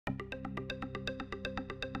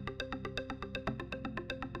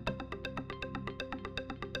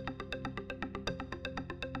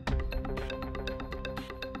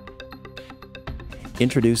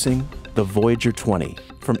Introducing the Voyager 20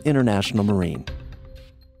 from International Marine.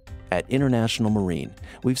 At International Marine,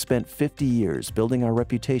 we've spent 50 years building our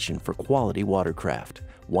reputation for quality watercraft,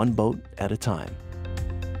 one boat at a time.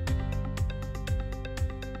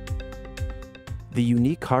 The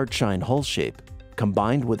unique hard-shine hull shape,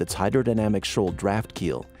 combined with its hydrodynamic shoal draft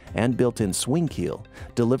keel and built-in swing keel,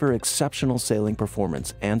 deliver exceptional sailing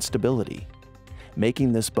performance and stability,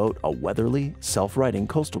 making this boat a weatherly, self-righting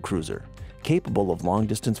coastal cruiser, capable of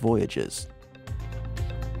long-distance voyages.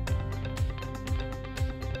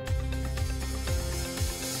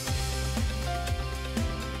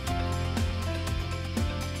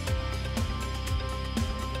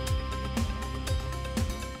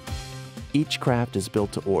 Each craft is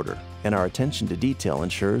built to order, and our attention to detail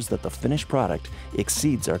ensures that the finished product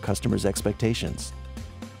exceeds our customers' expectations.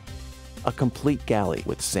 A complete galley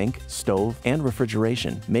with sink, stove, and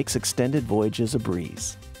refrigeration makes extended voyages a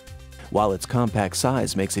breeze. While its compact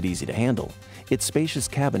size makes it easy to handle, its spacious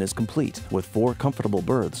cabin is complete with 4 comfortable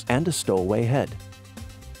berths and a stowaway head.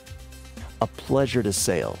 A pleasure to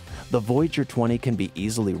sail, the Voyager 20 can be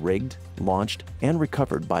easily rigged, launched, and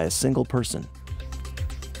recovered by a single person.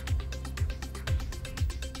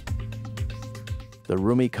 The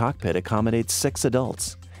roomy cockpit accommodates 6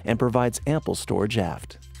 adults and provides ample storage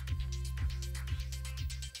aft.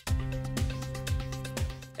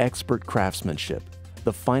 Expert craftsmanship,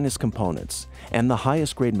 the finest components, and the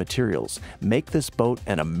highest grade materials make this boat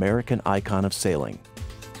an American icon of sailing.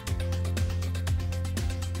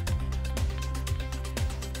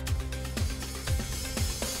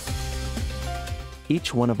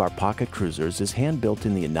 Each one of our pocket cruisers is hand-built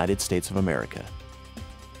in the United States of America.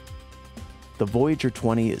 The Voyager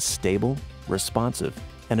 20 is stable, responsive,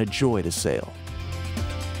 and a joy to sail.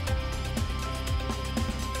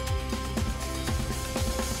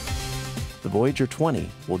 The Voyager 20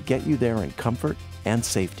 will get you there in comfort and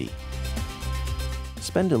safety.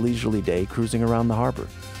 Spend a leisurely day cruising around the harbor,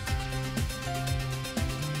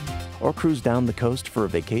 or cruise down the coast for a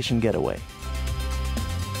vacation getaway.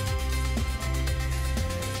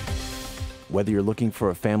 Whether you're looking for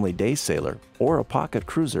a family day sailor or a pocket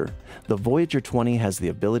cruiser, the Voyager 20 has the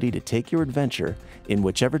ability to take your adventure in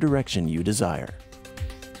whichever direction you desire.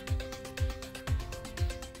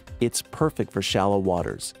 It's perfect for shallow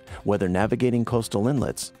waters, whether navigating coastal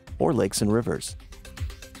inlets or lakes and rivers.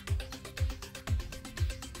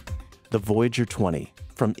 The Voyager 20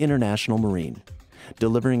 from International Marine,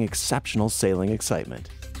 delivering exceptional sailing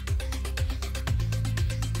excitement.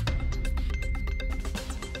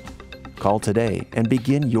 Call today and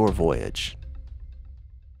begin your voyage.